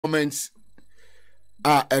Comments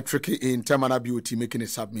are tricky in terminal beauty making a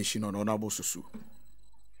submission on Honorable Socio.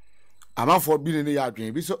 I'm out for being in the yard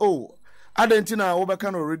game. So, oh, I didn't know over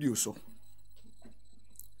can radio so.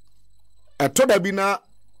 I told Abina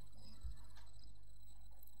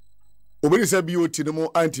Obedi said beauty the more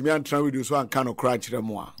anti me and try radio so and cannot crunch them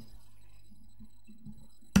more.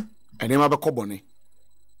 And him have a cobony.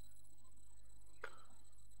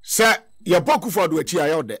 Sir, your boku for do a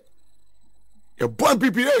chia out there. Your born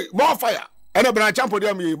PPA, more fire. And a branch champ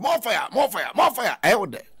of me, more fire, more fire, more fire. I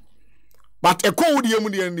out there. But a cold year,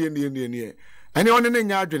 and you only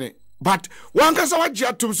in but one can so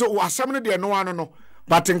jet to so was some of the no one no.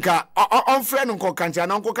 But in car on friend uncle country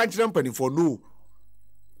and uncle country company for no.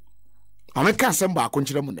 I make Casamba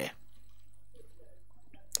country them there.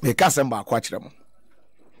 Make Casamba quatch them.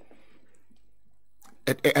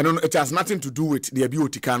 It has nothing to do with the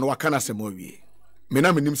beauty can or can I say more.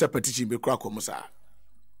 Mena minim se petition be kra komusa.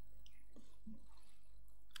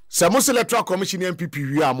 Se mo electoral commission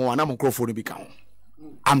MPP wi am wana mo microphone bi kan.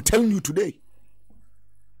 I'm telling you today.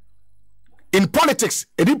 In politics,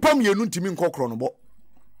 edipam yenu ntimi nkokro no bo.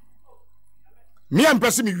 Me am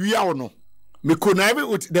person me wi awo no. Me connive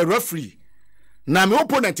with the referee. Na me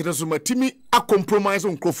opponent no so matimi a compromise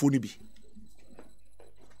on microphone bi.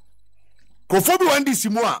 Kofobi wan di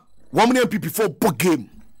simu a, wo mo MPP for book game.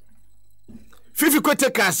 Fifi could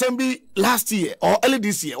take assembly last year or early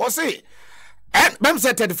this year. Was it? And Bam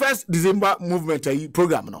said 31st December movement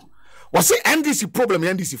program no. Was it NDC problem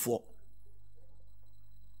NDC for?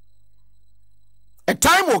 A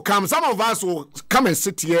time will come, some of us will come and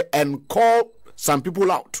sit here and call some people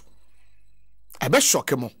out. I bet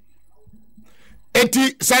shock him.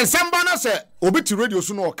 Eti sensembana say obiti radio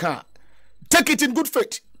suno can take it in good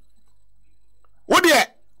faith. What the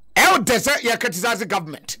hell does ya criticize the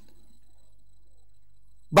government?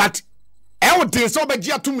 But I so be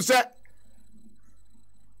giatum say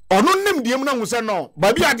ono nim de na hu say no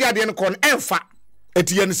ba bi ade no kon emfa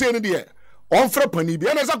etiye say no de on fra pani bi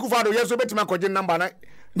na sakufa do yeso betima koje number na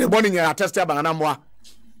de boni nya attest ba na moa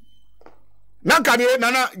na ka de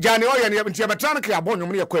na jani o ye ne ntia betra no ka abonwom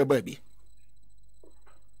ne yakọ eba bi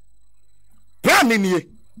plan ni nie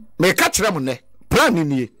me ka kire mu ne plan ni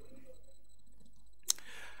nie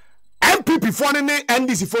MPP for and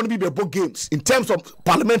NDC for be both games in terms of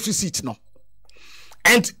parliamentary seats no,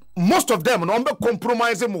 and most of them no be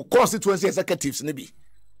compromising with constituency executives maybe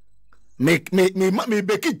make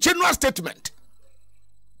a general statement.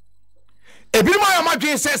 E bi ma ya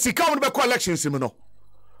madwen say sika won be call elections no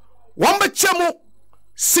one be chemo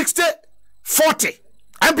 60-40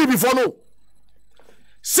 MPP for no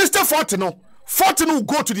 60-40 no 40 no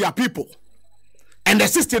go to their people and the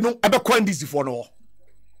 60 no e be call NDC for no.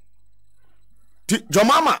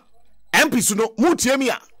 Jomama MP suno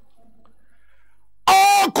mutiemia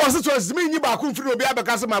all constituencies me nyiba ku mfiri obi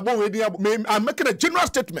abekase my boy I'm making a general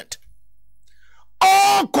statement.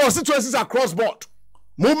 All constituencies across board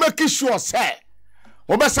mo make sure say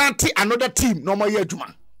we be santi another team no more year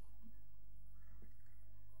adwuma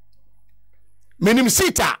menim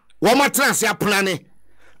sita wo ma trans ya plane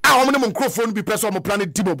a wo mo microphone bi person mo plane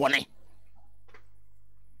dibo bone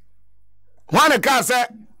wan ka say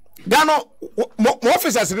Dano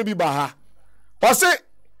officers will be baha. Or say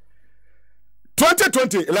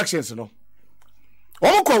 2020 elections, no.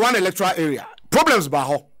 One electoral area. Problems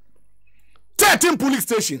baho. 13 police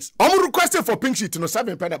stations. Requested for pink sheet no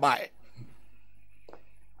 7 penny buy.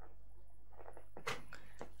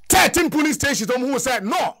 13 police stations who said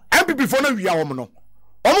no. MPP for no we are no.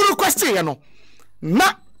 Requested you know.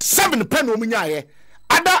 Not 7 penny omunya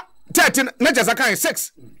Ada 13 na just kind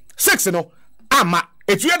 6 no. Ama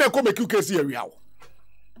if you are the come make case area,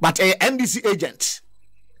 but a NDC agent,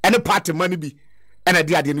 any party money be, and a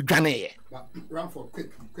dear in Ghana. Run for quick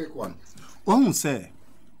one. One say,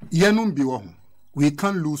 Yenum be one. We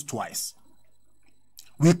can't lose twice.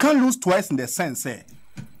 We can't lose twice in the sense, say,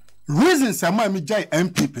 reasons I might jai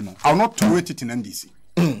MPP no, I'll not tolerate it in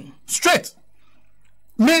NDC. Straight.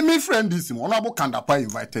 Me friend this Honorable Kandapa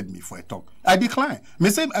invited me for a talk. I declined. Me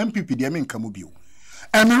say MPP they mean Kamubio.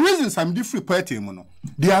 And the reasons I'm different party,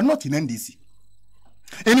 they are not in NDC.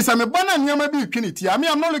 And it's a banner nyama be kiniti. I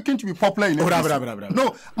mean, I'm not looking to be popular in NDC.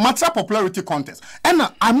 No, matter popularity contest. And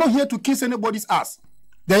I'm not here to kiss anybody's ass.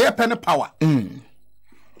 They are penny power.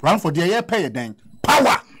 Run for the year pay then.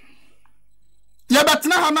 Power. Yeah, but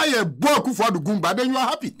now I a book for the gumba, then you are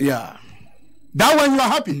happy. Yeah. That when you are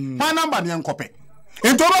happy. My number the copy.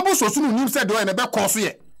 And Torabu so soon you said do and a course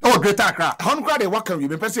here. Oh, greater crack. How crowd they work on you?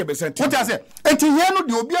 What I say? And you know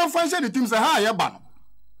the Obian function the team say hi, ban.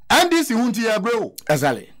 And this you won't hear, bro.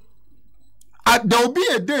 Exactly. There will be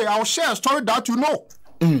a day I'll share a story that you know.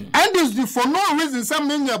 And this for no reason some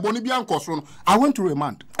men ya Bonibian Cosron. I went to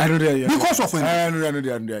remand. I don't know because of him.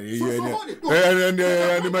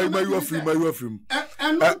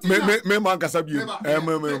 Me man kasabi.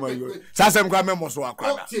 Sasem kwa me moso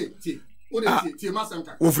akwa.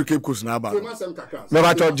 Ofri Cape Coast na ba. Me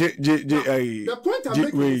ba to the point I'm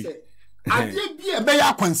making is I did be a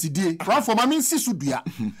bear consider for my mean sisudua.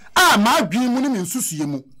 Ah, my dream money in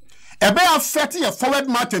Susiemu. A bear 30 a forward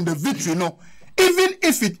march and the victory, no. Even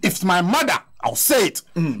if it's my mother, I'll say it.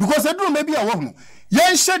 Because I don't maybe I won't.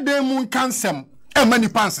 Yen shed the moon cansem and many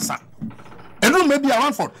pants. I don't maybe I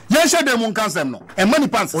want for yen shed the moon cansem no and many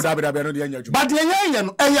pants. But the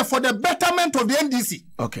yen for the betterment of the NDC.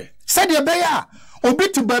 Okay. Said the bear. Obi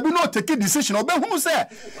to baby no take a decision. Obi who say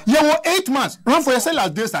you were 8 months. Run for yourself.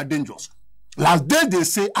 Last days are dangerous. Last days they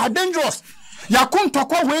say are dangerous. Ya couldn't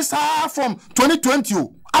talk away from 2020.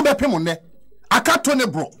 Abe pemone. Akatone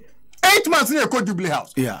bro. 8 months in a code Jubilee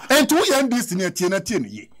House. Yeah. And 2 years this near Tiena.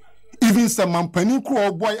 Even some man penny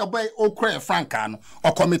crow boy or cray Francano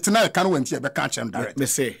or committing a can when she be catch him direct. They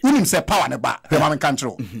say William say power in the bar. The man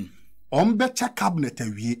control. Better cabinet a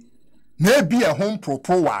week. Maybe a home pro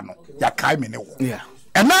one. Ya kai me no. Yeah.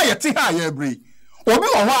 And now you see how you breathe. Obi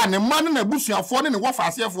one and man in a bush and phone in the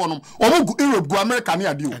waffle for them. Or go Europe, go America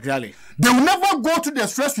near you. Exactly. They will never go to the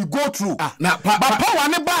stress we go through. Now, but power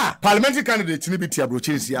ne bar. Parliamentary candidate Tinibi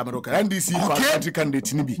Tiabrochis America. NDC parliamentary candidate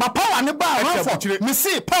Tinibi. But power ne bar. Me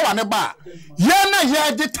see power ne bar. Yana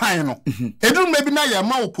ya the time. It don't maybe now your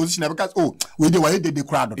mouth position because we the way they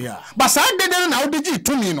crowd. Yeah. But I didn't now the G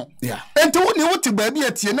to me no. Yeah. And to what to baby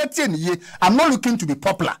at ye. I'm not looking to be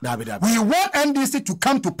popular. We want NDC to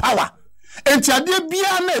come to power. And Tiade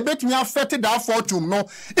Biana bet me affected our fortune no.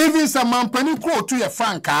 Even some man penny crow to your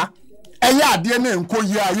franca. Eya de na enko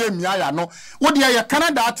yi aye miaya no wo de ya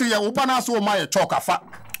Canada ate ya wo bana so ma ye talk afa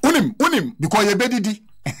unim because ye bedidi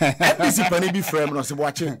NDC pani bi frame no se bo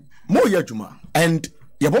ache mo ye adwuma and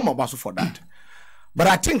ye bo mo baso for that but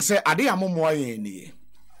I think say ade amomo aye ni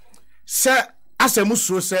say asemu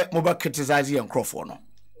so say mo ba criticize ye nkrofo no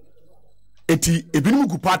eti ebinim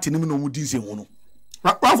gu party nim no mu di se hu no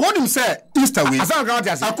what him say Easter week asan kan ati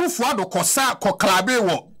akufo ado kosa koklabe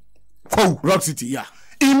wo ko Rock City yeah.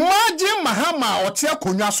 Imagine Mahama or Tia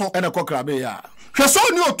Kunyaso and a cockrabe ya. She saw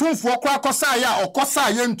new tune for Kwakosaya or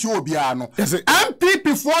Kosa Yen Tiobiano.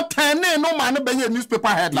 MPP for 10 no man be newspaper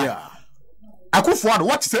headline. Yeah. I could forward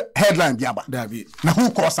what's the headline Biaba. David. Now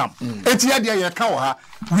who calls some? Etia dia kawa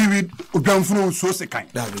we will Gamfunu so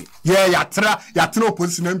second. David. Yeah, yatra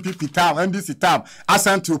opposition MPP town and this town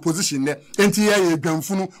assign to opposition there. Entia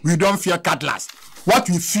Gamfunu we don't fear cutlass. What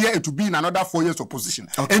we fear it to be in another 4 years opposition.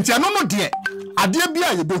 Okay. And no dear. Adia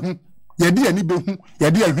bia ye behu. Ye dia ni behu.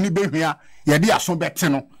 Ye dia huni behua. Ye dia so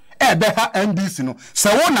beteno. E be ha NDC no. Se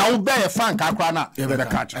wo na wo be ye fan ka akra na ye be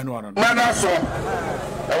catch. Na so.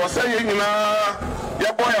 I was saying na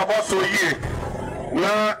ye boy about so ye.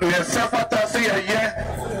 Na ne sefata se ye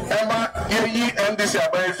ema ye NDC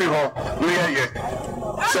abai fi ho. We ye.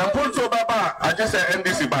 Sample to baba I just say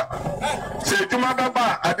NDC ba. Say Juma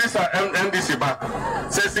baba I just say NDC ba.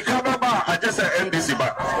 Say Sika baba I just say NDC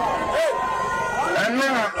ba. And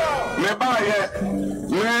now me ba ye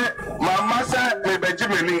me mama say me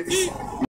bejimeni